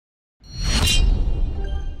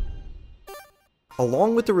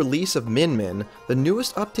Along with the release of Min Min, the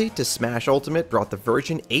newest update to Smash Ultimate brought the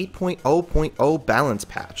version 8.0.0 balance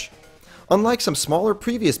patch. Unlike some smaller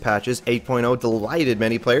previous patches, 8.0 delighted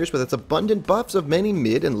many players with its abundant buffs of many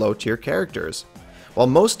mid and low tier characters. While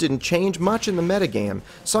most didn't change much in the metagame,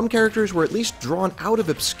 some characters were at least drawn out of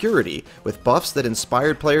obscurity with buffs that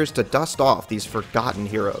inspired players to dust off these forgotten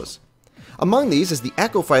heroes. Among these is the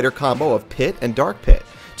Echo Fighter combo of Pit and Dark Pit,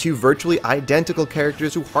 two virtually identical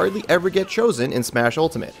characters who hardly ever get chosen in Smash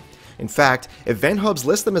Ultimate. In fact, event hubs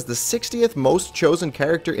list them as the 60th most chosen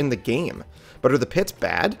character in the game. But are the Pits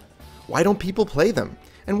bad? Why don't people play them?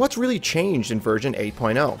 And what's really changed in version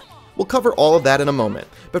 8.0? We'll cover all of that in a moment,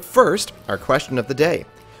 but first, our question of the day.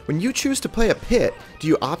 When you choose to play a Pit, do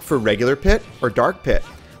you opt for regular Pit or Dark Pit?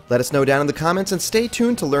 Let us know down in the comments and stay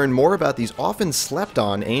tuned to learn more about these often slept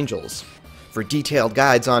on angels. For detailed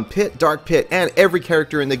guides on Pit, Dark Pit, and every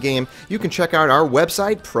character in the game, you can check out our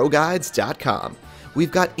website, ProGuides.com.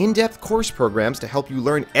 We've got in-depth course programs to help you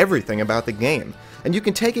learn everything about the game, and you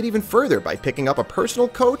can take it even further by picking up a personal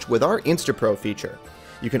coach with our InstaPro feature.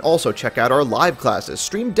 You can also check out our live classes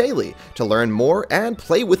streamed daily to learn more and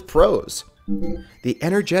play with pros. The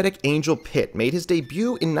energetic Angel Pit made his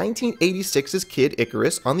debut in 1986's Kid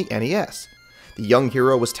Icarus on the NES. The young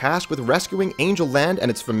hero was tasked with rescuing Angel Land and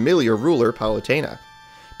its familiar ruler, Palutena.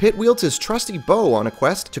 Pit wields his trusty bow on a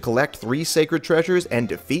quest to collect 3 sacred treasures and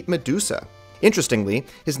defeat Medusa. Interestingly,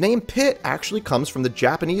 his name Pit actually comes from the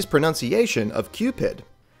Japanese pronunciation of Cupid.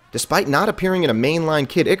 Despite not appearing in a mainline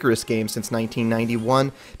Kid Icarus game since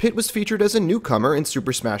 1991, Pit was featured as a newcomer in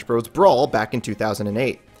Super Smash Bros. Brawl back in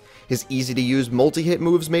 2008. His easy-to-use multi-hit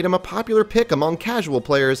moves made him a popular pick among casual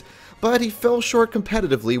players, but he fell short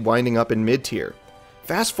competitively, winding up in mid-tier.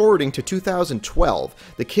 Fast forwarding to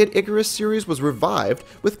 2012, the Kid Icarus series was revived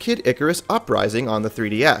with Kid Icarus Uprising on the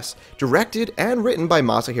 3DS, directed and written by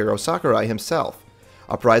Masahiro Sakurai himself.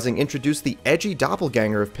 Uprising introduced the edgy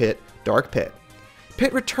doppelganger of Pit, Dark Pit.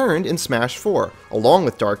 Pit returned in Smash 4, along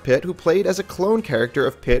with Dark Pit, who played as a clone character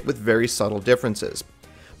of Pit with very subtle differences.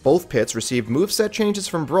 Both Pits received moveset changes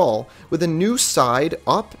from Brawl, with a new side,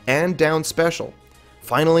 up, and down special.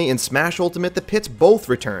 Finally, in Smash Ultimate, the Pits both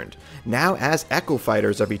returned, now as Echo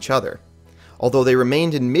Fighters of each other. Although they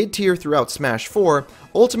remained in mid-tier throughout Smash 4,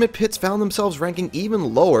 Ultimate Pits found themselves ranking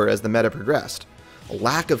even lower as the meta progressed. A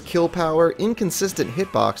lack of kill power, inconsistent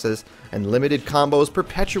hitboxes, and limited combos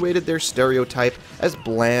perpetuated their stereotype as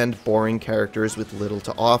bland, boring characters with little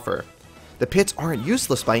to offer. The Pits aren't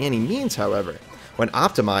useless by any means, however. When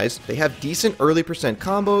optimized, they have decent early percent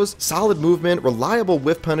combos, solid movement, reliable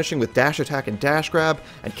whiff punishing with dash attack and dash grab,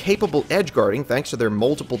 and capable edge guarding thanks to their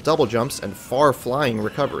multiple double jumps and far-flying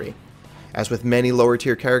recovery. As with many lower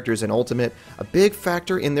tier characters in Ultimate, a big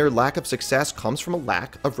factor in their lack of success comes from a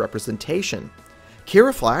lack of representation.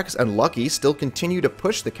 Kiraflax and Lucky still continue to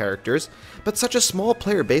push the characters, but such a small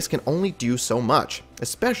player base can only do so much,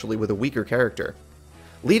 especially with a weaker character.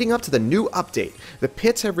 Leading up to the new update, the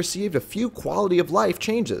Pits have received a few quality of life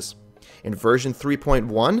changes. In version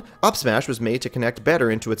 3.1, Up Smash was made to connect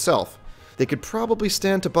better into itself. They could probably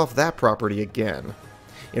stand to buff that property again.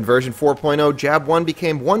 In version 4.0, Jab 1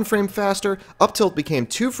 became 1 frame faster, Up Tilt became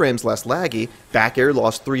 2 frames less laggy, Back Air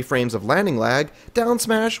lost 3 frames of landing lag, Down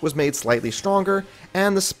Smash was made slightly stronger,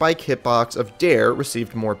 and the spike hitbox of Dare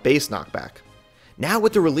received more base knockback. Now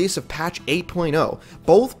with the release of patch 8.0,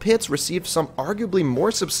 both Pits received some arguably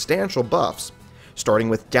more substantial buffs. Starting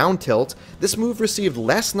with Down Tilt, this move received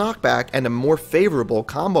less knockback and a more favorable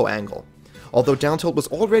combo angle. Although Down Tilt was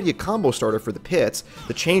already a combo starter for the Pits,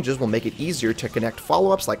 the changes will make it easier to connect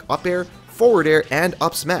follow-ups like Up Air, Forward Air, and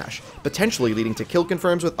Up Smash, potentially leading to kill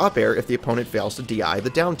confirms with Up Air if the opponent fails to DI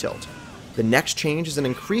the Down Tilt. The next change is an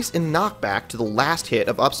increase in knockback to the last hit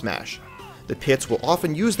of Up Smash. The Pits will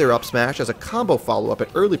often use their Up Smash as a combo follow-up at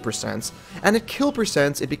early percents, and at kill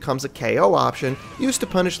percents it becomes a KO option used to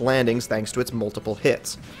punish landings thanks to its multiple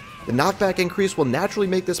hits. The knockback increase will naturally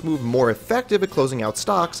make this move more effective at closing out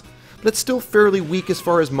stocks, but it's still fairly weak as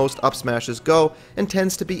far as most Up Smashes go, and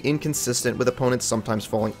tends to be inconsistent with opponents sometimes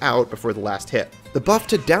falling out before the last hit. The buff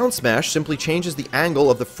to Down Smash simply changes the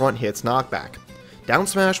angle of the front hit's knockback. Down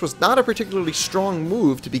Smash was not a particularly strong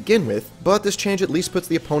move to begin with, but this change at least puts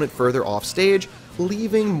the opponent further off stage,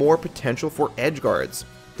 leaving more potential for edge guards.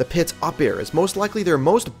 The Pit's Up Air is most likely their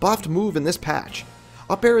most buffed move in this patch.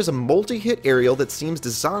 Up Air is a multi-hit aerial that seems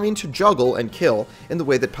designed to juggle and kill in the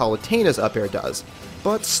way that Palutena's Up Air does,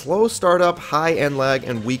 but slow startup, high end lag,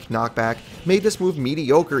 and weak knockback made this move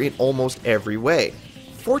mediocre in almost every way.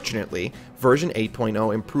 Fortunately, version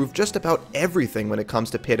 8.0 improved just about everything when it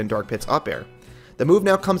comes to Pit and Dark Pit's Up Air. The move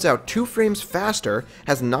now comes out 2 frames faster,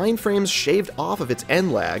 has 9 frames shaved off of its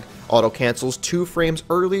end lag, auto-cancels 2 frames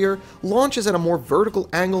earlier, launches at a more vertical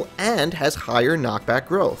angle, and has higher knockback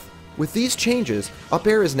growth. With these changes, up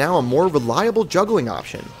air is now a more reliable juggling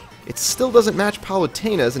option. It still doesn't match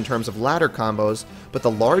Palutena's in terms of ladder combos, but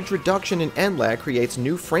the large reduction in end lag creates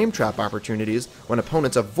new frame trap opportunities when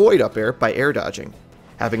opponents avoid up air by air dodging.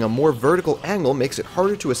 Having a more vertical angle makes it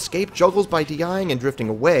harder to escape juggles by DIing and drifting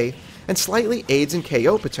away, and slightly aids in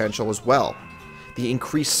KO potential as well. The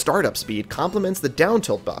increased startup speed complements the down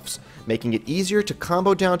tilt buffs, making it easier to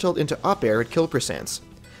combo down tilt into up air at kill percents.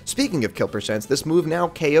 Speaking of kill percents, this move now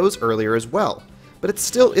KOs earlier as well, but it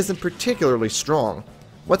still isn't particularly strong.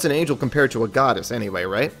 What's an angel compared to a goddess anyway,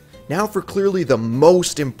 right? Now for clearly the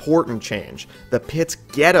most important change. The Pit's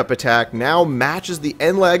get-up attack now matches the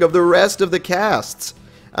end lag of the rest of the casts.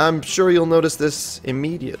 I'm sure you'll notice this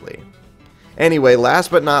immediately. Anyway,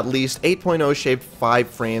 last but not least, 8.0 shaved 5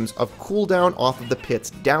 frames of cooldown off of the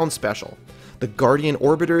Pit's down special. The Guardian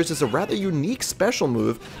Orbiters is a rather unique special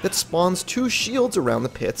move that spawns 2 shields around the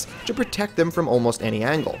Pits to protect them from almost any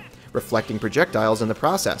angle, reflecting projectiles in the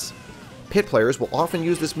process. Pit players will often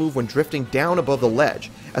use this move when drifting down above the ledge,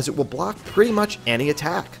 as it will block pretty much any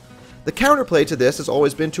attack. The counterplay to this has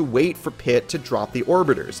always been to wait for Pit to drop the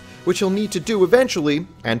Orbiters, which he'll need to do eventually,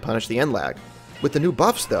 and punish the end lag. With the new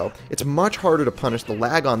buffs though, it's much harder to punish the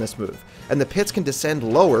lag on this move, and the Pits can descend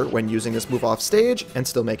lower when using this move off stage and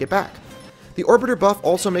still make it back. The Orbiter buff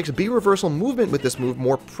also makes B-reversal movement with this move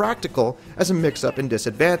more practical as a mix-up and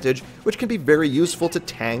disadvantage, which can be very useful to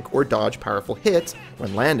tank or dodge powerful hits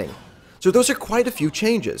when landing. So those are quite a few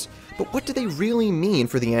changes, but what do they really mean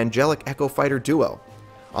for the Angelic Echo Fighter duo?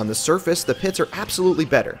 On the surface, the Pits are absolutely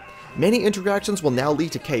better. Many interactions will now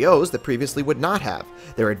lead to KOs that previously would not have,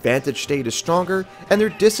 their advantage state is stronger, and their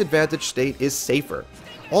disadvantage state is safer.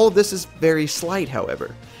 All of this is very slight,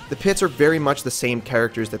 however. The Pits are very much the same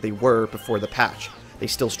characters that they were before the patch. They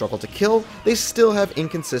still struggle to kill, they still have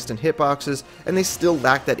inconsistent hitboxes, and they still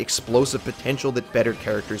lack that explosive potential that better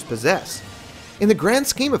characters possess. In the grand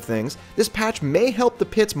scheme of things, this patch may help the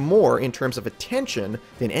Pits more in terms of attention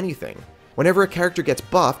than anything. Whenever a character gets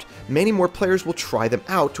buffed, many more players will try them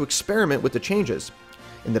out to experiment with the changes.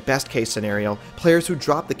 In the best case scenario, players who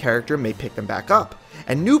drop the character may pick them back up,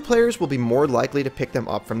 and new players will be more likely to pick them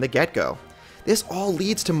up from the get-go. This all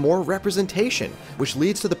leads to more representation, which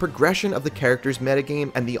leads to the progression of the character's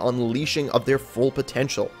metagame and the unleashing of their full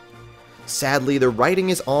potential. Sadly, the writing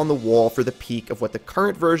is on the wall for the peak of what the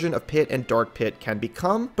current version of Pit and Dark Pit can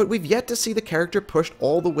become, but we've yet to see the character pushed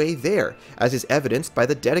all the way there, as is evidenced by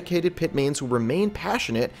the dedicated Pit mains who remain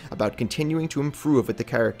passionate about continuing to improve with the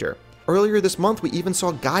character. Earlier this month, we even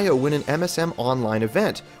saw Gaia win an MSM online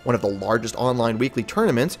event, one of the largest online weekly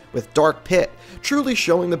tournaments, with Dark Pit, truly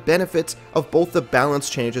showing the benefits of both the balance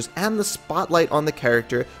changes and the spotlight on the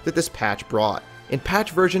character that this patch brought. In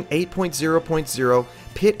patch version 8.0.0,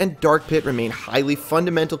 Pit and Dark Pit remain highly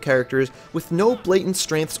fundamental characters with no blatant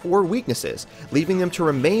strengths or weaknesses, leaving them to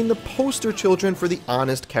remain the poster children for the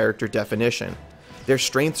honest character definition. Their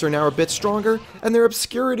strengths are now a bit stronger, and their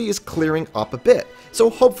obscurity is clearing up a bit, so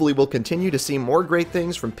hopefully we'll continue to see more great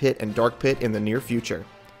things from Pit and Dark Pit in the near future.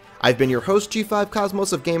 I've been your host, G5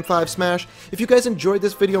 Cosmos of Game 5 Smash. If you guys enjoyed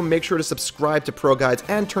this video, make sure to subscribe to ProGuides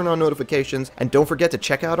and turn on notifications, and don't forget to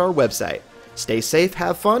check out our website. Stay safe,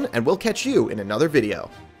 have fun, and we'll catch you in another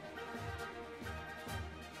video.